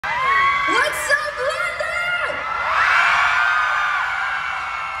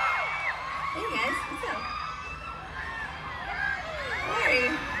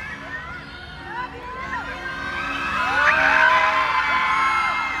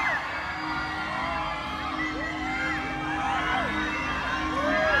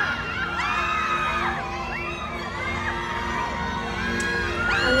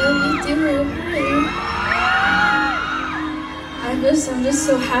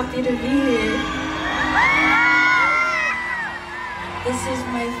happy to be here. This is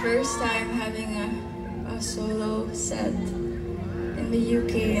my first time having a solo set in the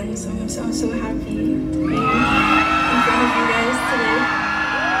UK, and so I'm so happy to be in front of you guys today.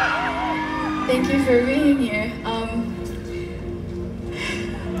 Thank you for being here.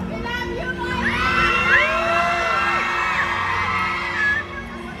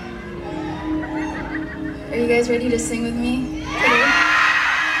 Are you guys ready to sing with me today?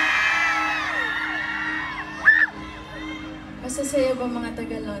 Masasaya ba mga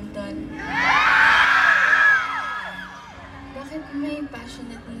taga-London? Bakit may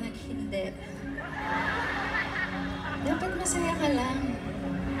passionate na naghindi? Dapat masaya ka lang.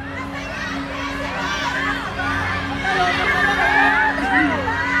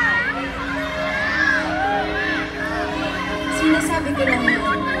 Sinasabi ko lang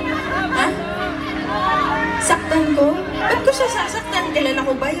yun. Ha? Saktan ko? Ba't ko siya sasaktan? Kilala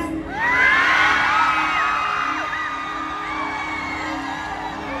ko ba yan?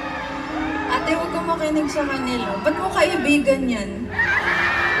 Ate, huwag kang makinig sa kanila. Ba't mo kaibigan yan?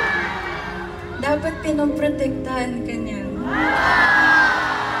 Dapat pinoprotektahan ka niyan.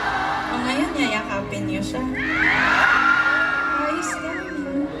 O ngayon, yayakapin niyo siya. Ayos lang.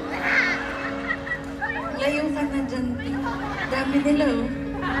 Layo ka na dyan. Dami nila, oh.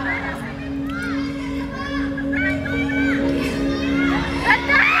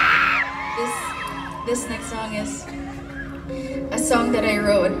 This next song is a song that I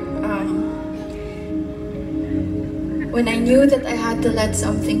wrote when I knew that I had to let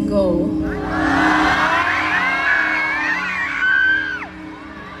something go.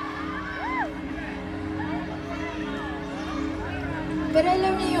 Pero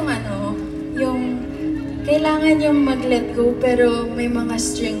alam niyo yung kailangan yung mag-let go pero may mga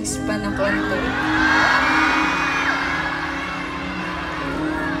strings pa na konti.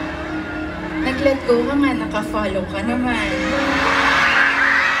 Nag-let go ka nga, naka-follow ka naman.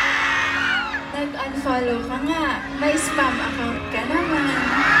 Nag-unfollow ka nga, may spam account ka naman.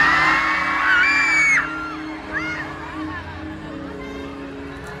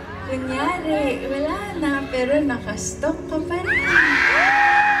 Kunyari, wala na, pero naka-stalk ka pa rin.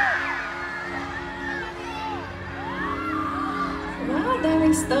 Wow,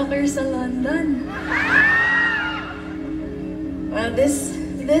 daming stalker sa London. Well, this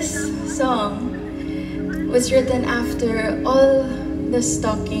song was written after all the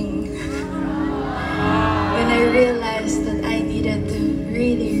stalking, when I realized that I needed to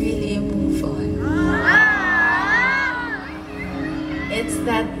really move on. It's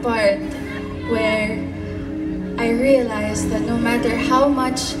that part where I realized that no matter how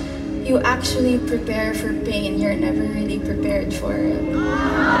much you actually prepare for pain, you're never really prepared for it.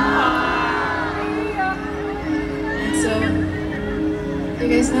 And so, you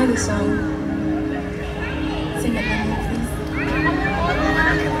guys know the song? Sing it with me, please.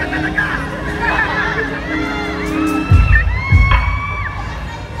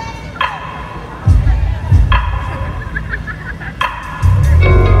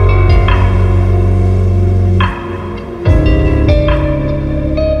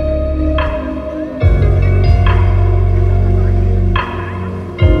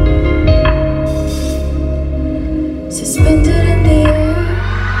 Suspended in the air,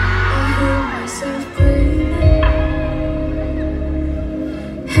 I hear myself breathing,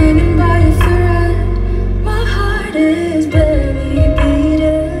 hanging by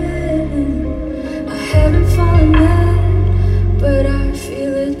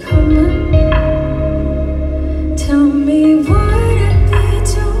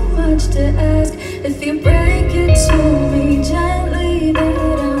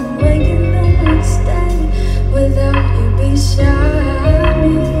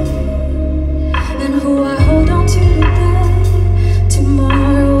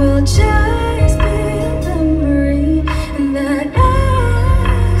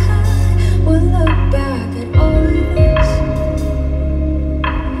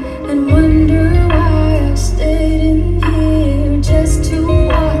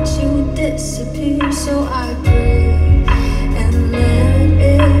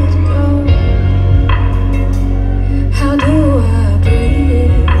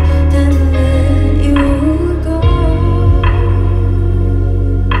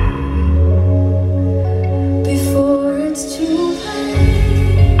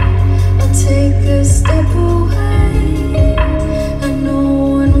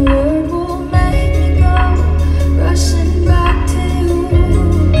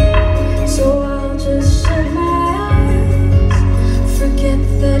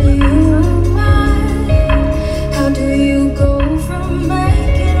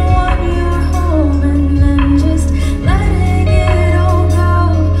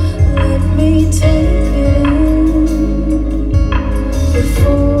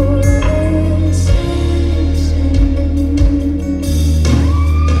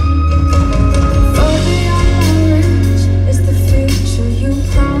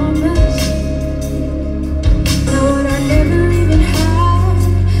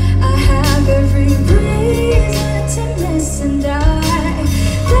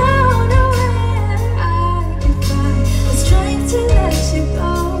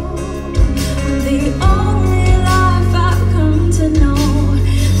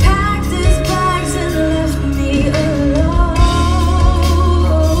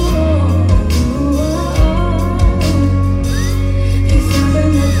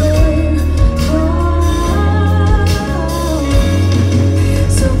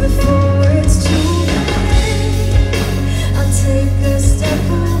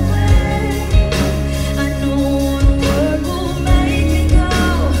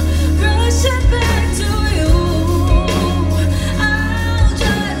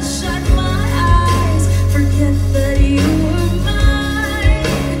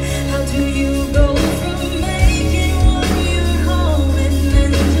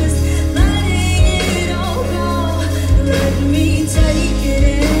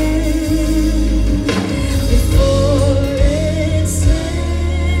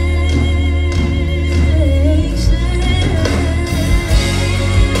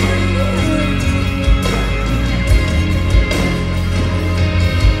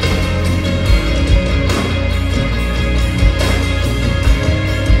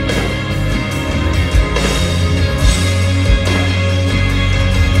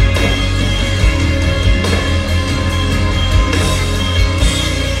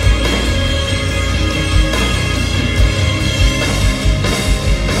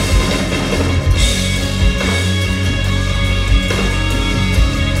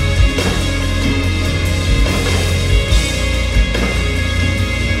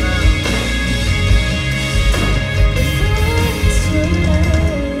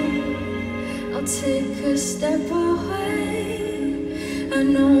I'll take a step away. I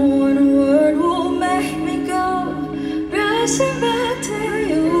know one word will make me go rushing back to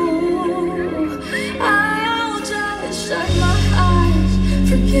you. I'll just shut my eyes,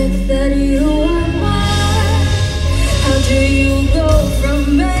 forget that you are mine. How do you go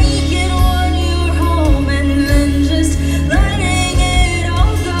from making one your home and then just letting it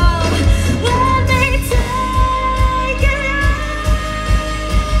all go? Let me take it out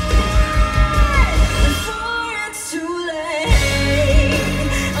before it's too late.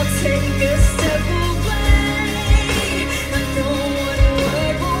 I'll take a step away. I know one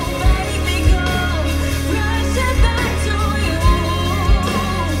word will make me go rushing back to you.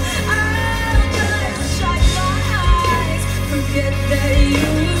 I'll just shut my eyes, forget that you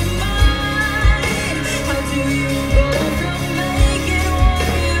were mine. How do you go from making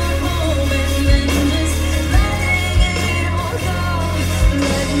one your home and then just letting it all go?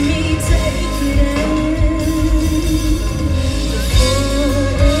 Let me take it in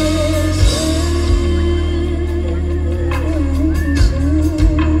before it's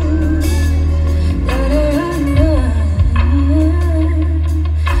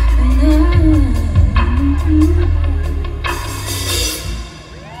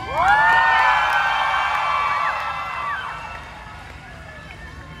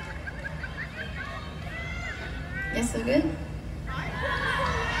Yes, so good?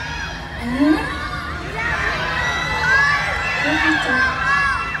 Uh-huh.